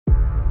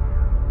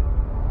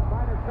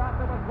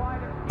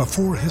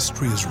Before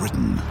history is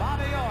written,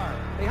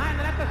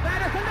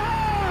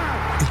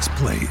 it's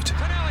played.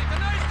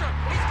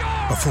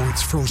 Before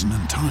it's frozen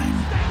in time,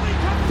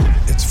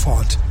 it's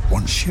fought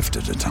one shift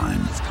at a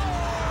time.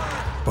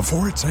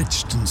 Before it's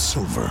etched in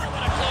silver,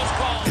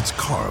 it's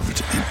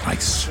carved in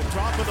ice.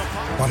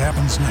 What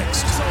happens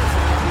next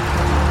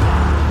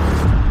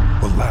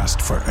will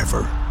last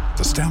forever.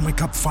 The Stanley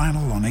Cup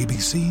Final on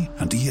ABC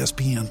and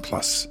ESPN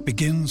Plus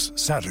begins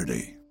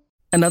Saturday.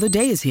 Another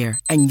day is here,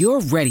 and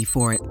you're ready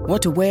for it.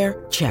 What to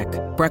wear? Check.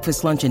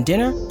 Breakfast, lunch, and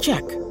dinner?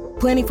 Check.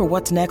 Planning for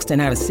what's next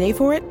and how to save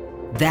for it?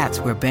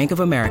 That's where Bank of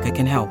America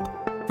can help.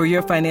 For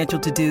your financial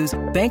to-dos,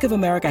 Bank of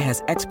America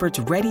has experts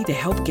ready to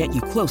help get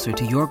you closer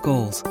to your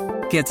goals.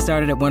 Get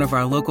started at one of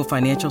our local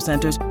financial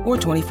centers or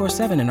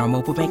 24/7 in our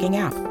mobile banking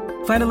app.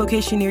 Find a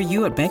location near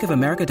you at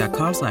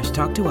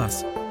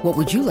bankofamerica.com/talktous. What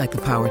would you like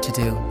the power to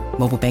do?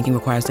 Mobile banking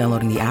requires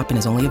downloading the app and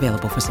is only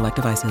available for select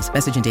devices.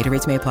 Message and data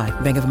rates may apply.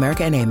 Bank of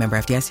America NA, member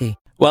FDIC.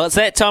 Well, it's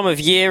that time of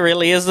year,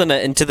 really, isn't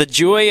it? And to the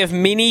joy of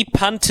many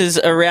punters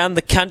around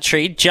the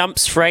country,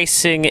 jumps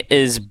racing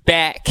is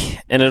back,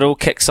 and it all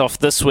kicks off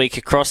this week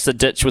across the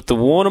ditch with the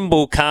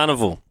Warrnambool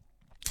Carnival.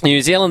 New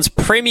Zealand's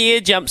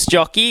premier jumps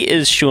jockey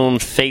is Shaun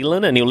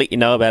Phelan, and he'll let you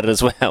know about it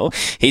as well.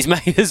 He's made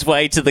his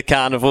way to the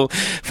carnival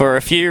for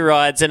a few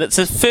rides, and it's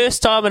his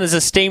first time in his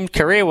esteemed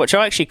career, which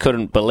I actually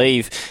couldn't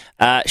believe.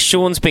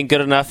 Shaun's been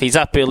good enough. He's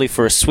up early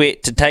for a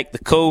sweat to take the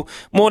call.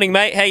 Morning,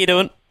 mate. How you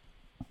doing?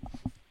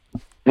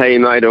 Hey,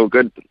 mate. All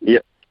good.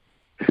 Yep.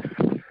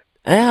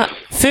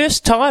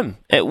 First time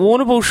at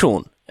Warrnambool,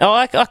 Shaun. Oh,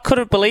 I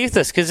couldn't believe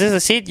this because, as I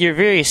said, you're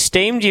very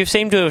esteemed. You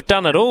seem to have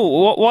done it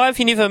all. Why have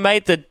you never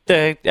made the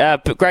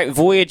great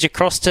voyage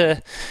across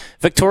to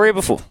Victoria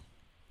before?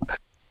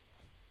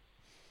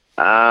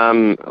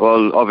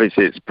 Well,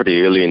 obviously it's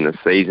pretty early in the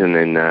season,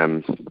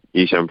 and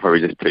usually I'm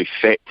probably just too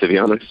fat, to be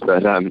honest.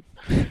 But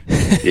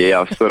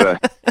yeah, I've sort of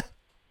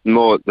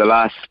more the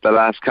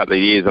last couple of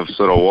years I've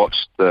sort of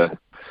watched the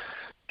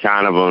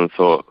carnival and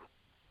thought,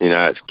 you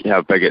know, it's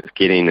how big it's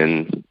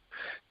getting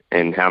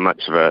and how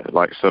much of a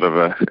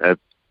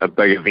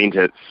big event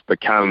it's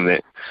become.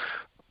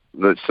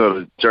 That sort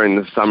of during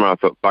the summer I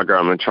thought, bugger,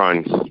 I'm going to try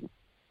and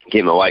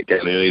get my weight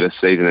down early this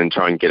season and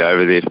try and get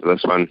over there for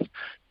this one.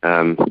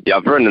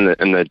 I've run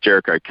in the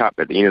Jericho Cup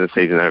at the end of the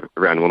season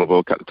around Warrnambool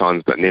a couple of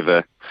times, but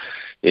never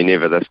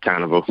this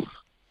carnival.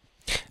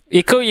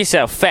 You call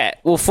yourself fat.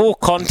 Well, for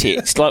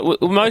context, like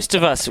most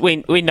of us,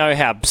 we know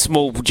how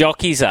small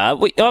jockeys are.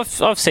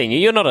 I've seen you.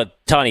 You're not a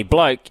tiny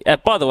bloke.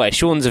 By the way,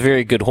 Shaun's a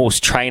very good horse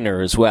trainer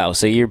as well,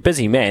 so you're a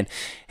busy man.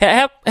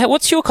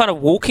 What's your kind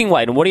of walking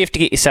weight, and what do you have to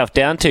get yourself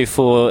down to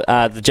for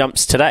the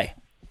jumps today?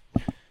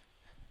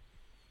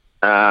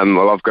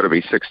 Well, I've got to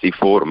be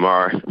 64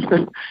 tomorrow.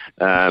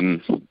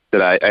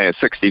 Today,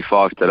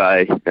 65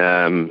 today.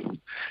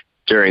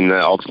 During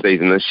the off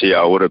season this year,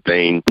 I would have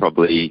been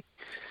probably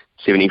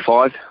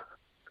 75.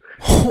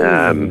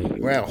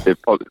 Wow!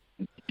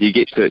 You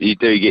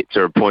do get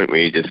to a point where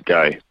you just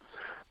go,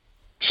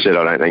 shit,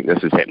 I don't think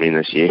this is happening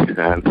this year.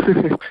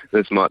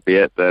 This might be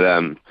it,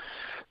 but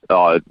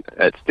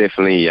it's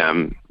definitely.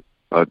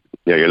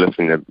 You're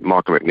listening to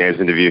Michael McNabb's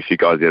interview a few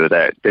guys the other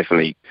day. It's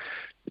definitely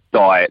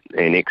diet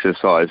and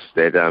exercise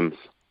that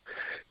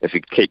if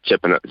you keep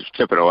chipping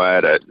away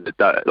at it, it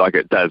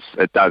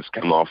does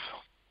come off.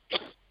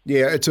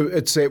 Yeah,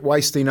 it's that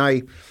wasting,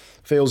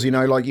 feels,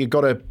 like you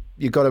got to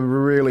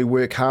really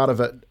work hard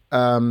of it.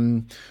 I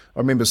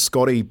remember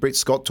Brett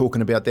Scott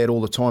talking about that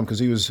all the time because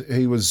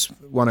he was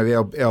one of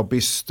our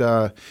best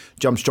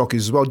jumps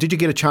jockeys as well. Did you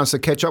get a chance to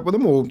catch up with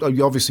him, or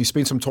you obviously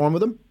spent some time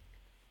with him?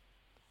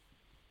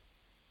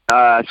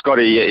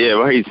 Scotty, yeah.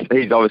 Well, he's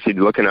obviously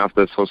looking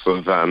after this horse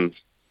of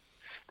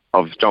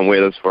John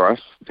Weathers for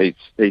us.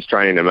 He's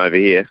training him over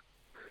here,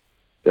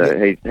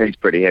 so he's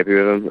pretty happy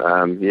with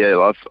him. He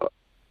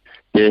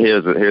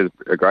was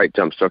a great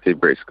jump jockey,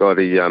 Brett Scott.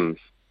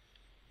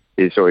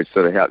 He's always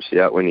sort of helps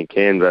you out when he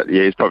can, but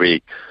yeah, he's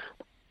probably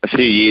a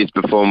few years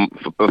before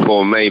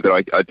me, but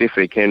I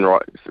definitely can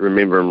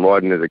remember him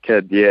riding as a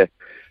kid. Yeah.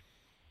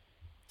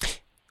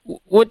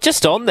 Well,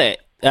 just on that,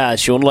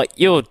 Shaun, like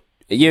you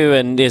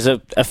and there's a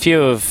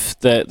few of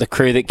the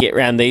crew that get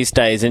around these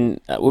days, and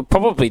we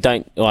probably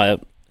don't.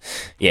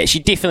 You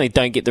definitely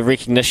don't get the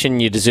recognition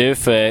you deserve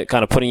for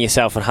kind of putting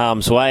yourself in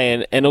harm's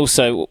way, and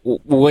also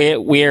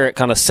where it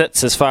kind of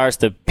sits as far as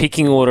the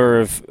pecking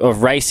order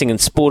of racing and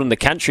sport in the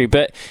country.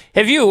 But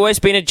have you always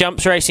been a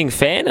jumps racing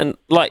fan? And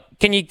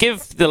can you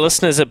give the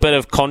listeners a bit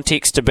of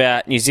context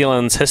about New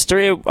Zealand's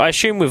history? I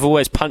assume we've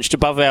always punched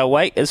above our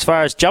weight as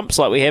far as jumps,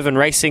 like we have in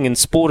racing and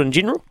sport in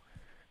general.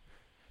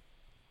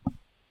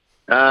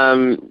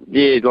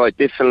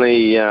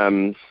 Definitely.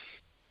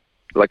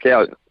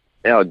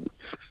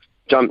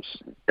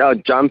 Our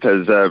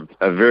jumpers are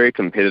very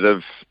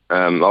competitive.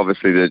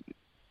 Obviously,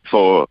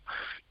 for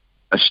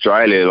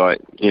Australia,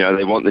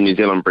 they want the New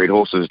Zealand bred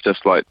horses,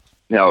 just like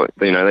how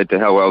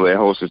how well their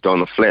horses do on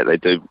the flat. They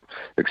do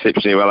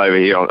exceptionally well over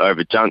here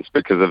over jumps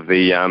because of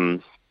they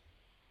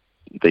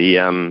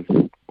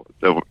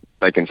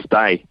can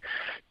stay.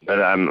 But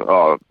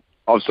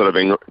I've sort of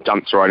been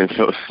jumps riding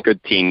for a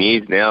good 10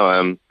 years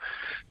now.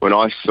 When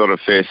I sort of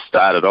first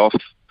started off,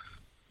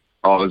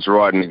 I was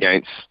riding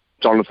against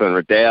Jonathan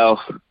Riddell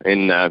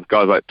and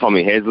guys like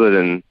Tommy Hazlitt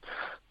and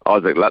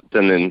Isaac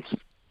Lupton,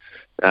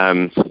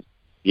 and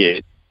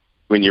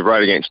when you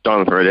rode against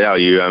Jonathan Riddell,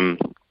 you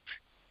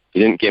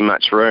didn't get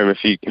much room.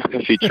 If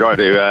you try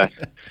to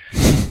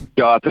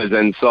go up his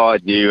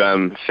inside, you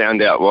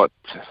found out what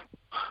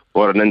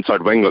an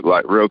inside wing looked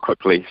like real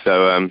quickly.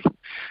 So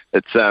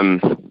it's a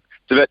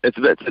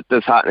bit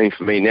disheartening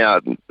for me now.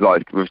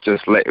 Like we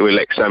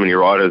lack so many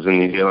riders in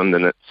New Zealand,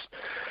 and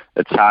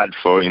it's hard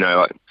for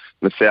like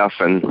myself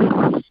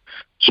and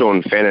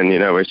Shaun Phelan.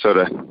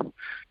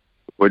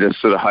 We're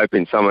just sort of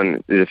hoping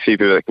there's a few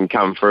people that can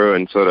come through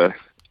and sort of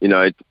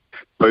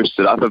boost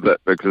it up a bit,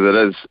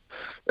 because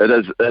it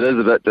is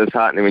a bit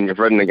disheartening when you've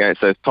ridden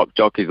against those top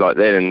jockeys like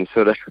that, and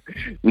sort of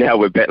now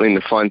we're battling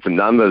to find some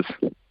numbers.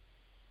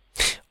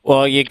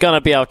 Well, you're going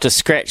to be able to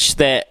scratch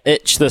that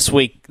itch this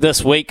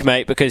week,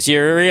 mate, because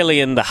you're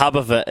really in the hub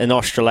of it in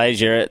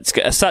Australasia.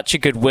 It's such a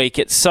good week.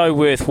 It's so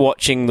worth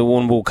watching the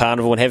Warrnambool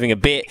Carnival and having a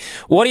bet.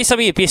 What are some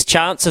of your best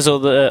chances, or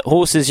the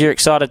horses you're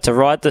excited to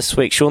ride this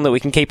week, Shaun, that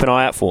we can keep an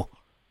eye out for?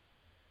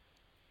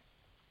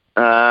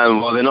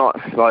 Well, they're not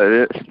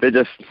like they're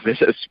just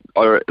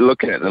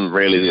looking at them.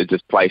 Really, they're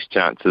just place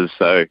chances.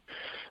 So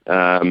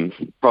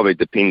probably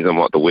depends on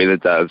what the weather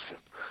does.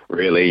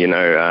 Really,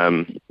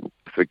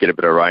 if we get a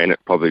bit of rain, it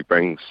probably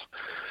brings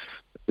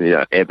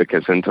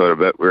Abacus into it a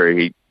bit. Where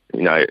he,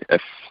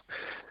 if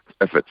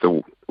it's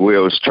a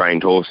wheels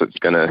trained horse, it's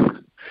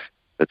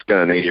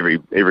gonna need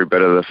every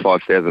bit of the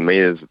 5,000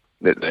 metres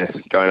that they're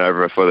going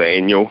over for the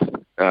annual.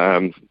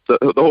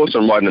 The horse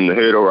I'm riding in the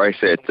hurdle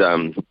race at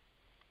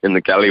in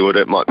the Gullywood,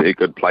 it might be a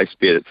good place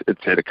bet.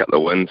 It's had a couple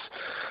of wins,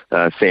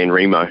 San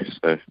Remo.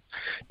 So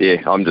yeah,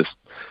 I'm just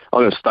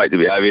stoked to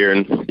be over here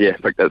and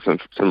picked up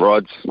some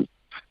rides.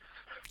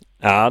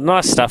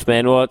 Nice stuff,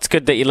 man. Well, it's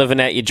good that you're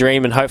living out your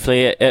dream, and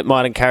hopefully it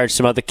might encourage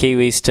some other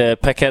Kiwis to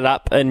pick it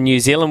up in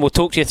New Zealand. We'll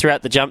talk to you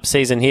throughout the jump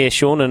season here,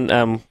 Shaun,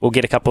 and we'll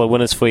get a couple of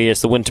winners for you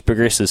as the winter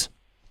progresses.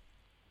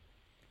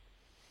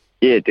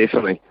 Yeah,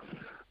 definitely.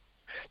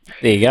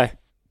 There you go.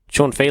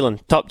 Shaun Phelan,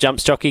 top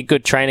jumps jockey,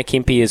 good trainer,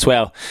 Kempy as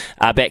well,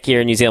 back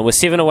here in New Zealand. We're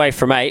 7 away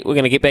from 8. We're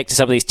going to get back to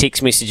some of these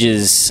text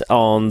messages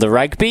on the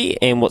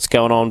rugby and what's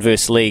going on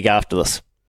versus league after this.